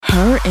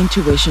Her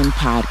Intuition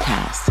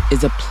Podcast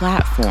is a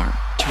platform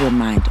to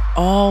remind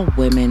all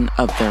women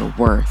of their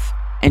worth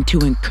and to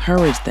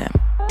encourage them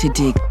to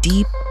dig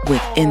deep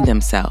within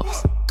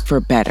themselves for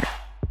better.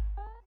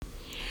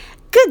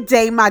 Good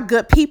day, my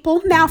good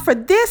people. Now, for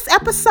this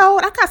episode,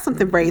 I got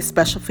something very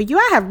special for you.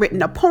 I have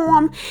written a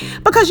poem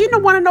because you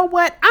want to know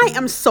what? I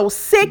am so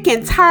sick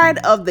and tired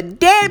of the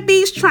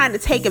deadbeats trying to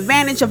take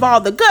advantage of all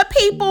the good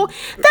people.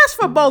 That's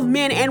for both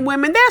men and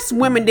women. There's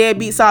women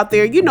deadbeats out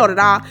there. You know that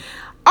I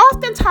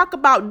often talk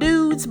about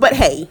dudes, but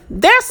hey,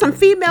 there's some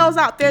females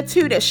out there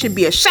too that should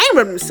be ashamed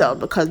of themselves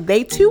because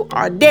they too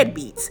are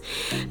deadbeats.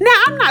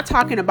 Now, I'm not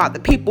talking about the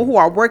people who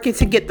are working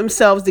to get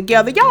themselves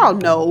together. Y'all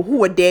know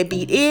who a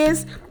deadbeat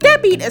is.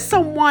 Deadbeat is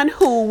someone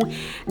who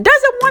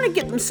doesn't want to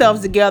get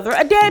themselves together.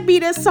 A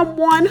deadbeat is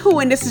someone who,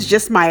 and this is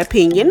just my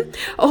opinion,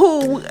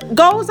 who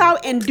goes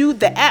out and do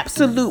the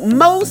absolute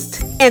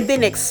most and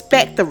then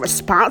expect the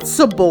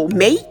responsible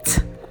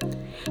mate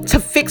to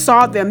fix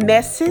all their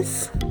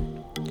messes.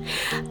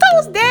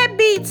 Those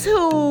deadbeats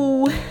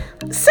who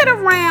sit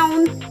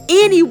around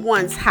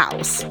anyone's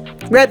house,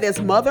 whether it's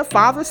mother,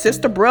 father,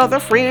 sister, brother,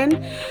 friend,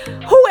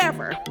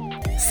 whoever,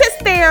 sits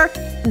there,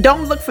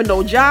 don't look for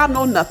no job,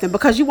 no nothing,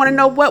 because you want to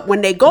know what?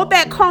 When they go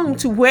back home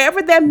to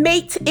wherever their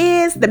mate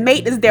is, the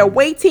mate is there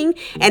waiting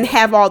and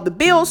have all the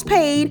bills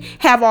paid,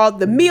 have all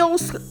the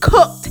meals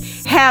cooked,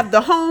 have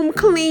the home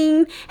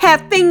clean,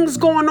 have things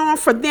going on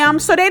for them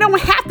so they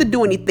don't have to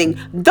do anything.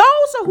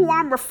 Those are who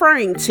I'm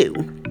referring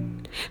to.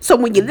 So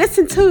when you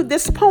listen to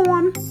this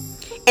poem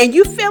and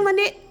you feeling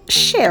it,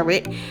 share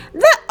it.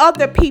 Let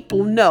other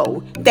people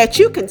know that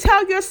you can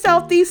tell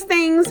yourself these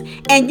things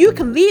and you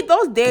can leave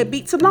those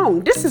deadbeats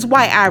alone. This is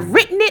why I've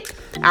written it.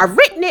 I've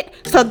written it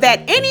so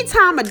that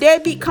anytime a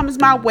deadbeat comes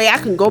my way, I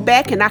can go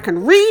back and I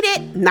can read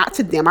it. Not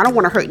to them. I don't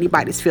want to hurt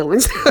anybody's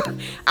feelings.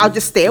 I'll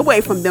just stay away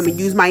from them and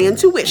use my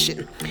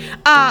intuition.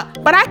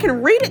 But I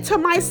can read it to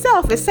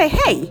myself and say,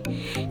 hey,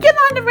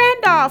 Yolanda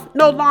Randolph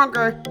no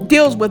longer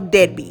deals with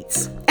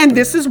deadbeats. And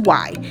this is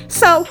why.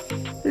 So,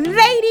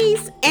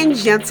 ladies and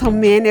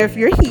gentlemen, if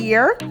you're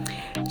here,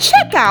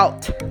 check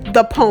out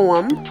the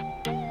poem,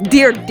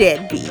 Dear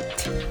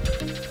Deadbeat.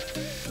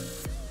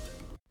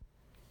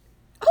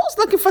 Who's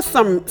looking for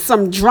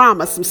some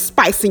drama, some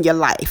spice in your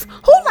life?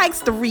 Who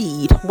likes to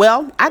read?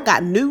 Well, I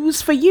got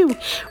news for you.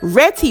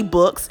 Rettie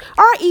Books,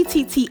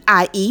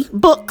 Rettie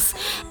Books,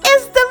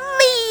 is the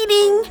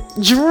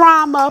leading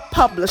drama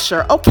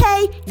publisher,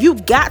 okay? You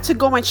got to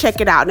go and check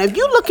it out. Now, if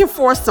you're looking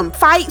for some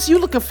fights, you're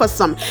looking for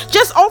some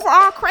just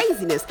overall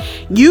craziness,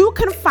 you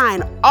can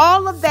find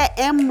all of that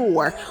and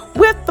more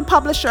with the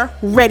publisher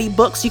Rettie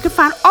Books. You can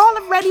find all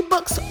of Rettie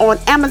Books on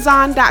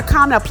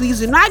Amazon.com. Now, please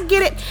do not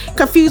get it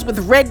confused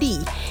with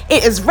Rettie.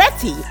 It is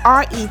Rettie,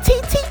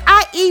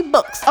 Rettie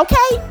Books,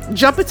 okay?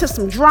 Jump into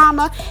some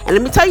drama, and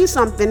let me tell you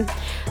something.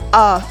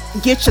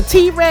 Get your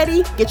tea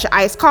ready, get your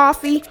iced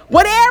coffee,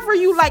 whatever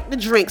you like to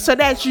drink, so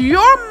that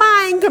your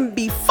mind can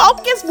be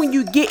focused when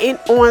you get in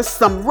on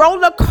some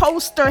roller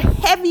coaster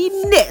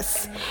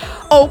heaviness,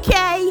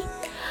 okay?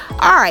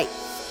 All right.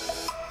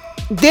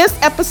 This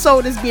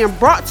episode is being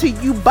brought to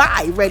you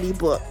by Rettie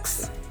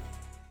Books.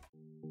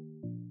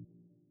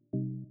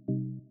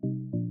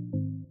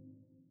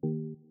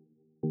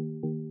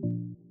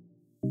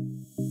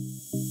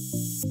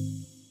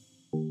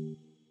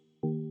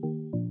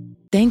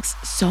 Thanks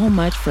so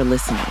much for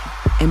listening,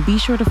 and be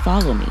sure to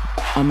follow me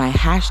on my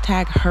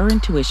hashtag Her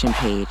Intuition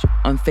page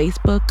on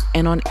Facebook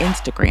and on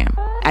Instagram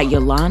at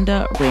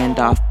Yolanda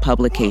Randolph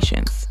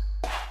Publications.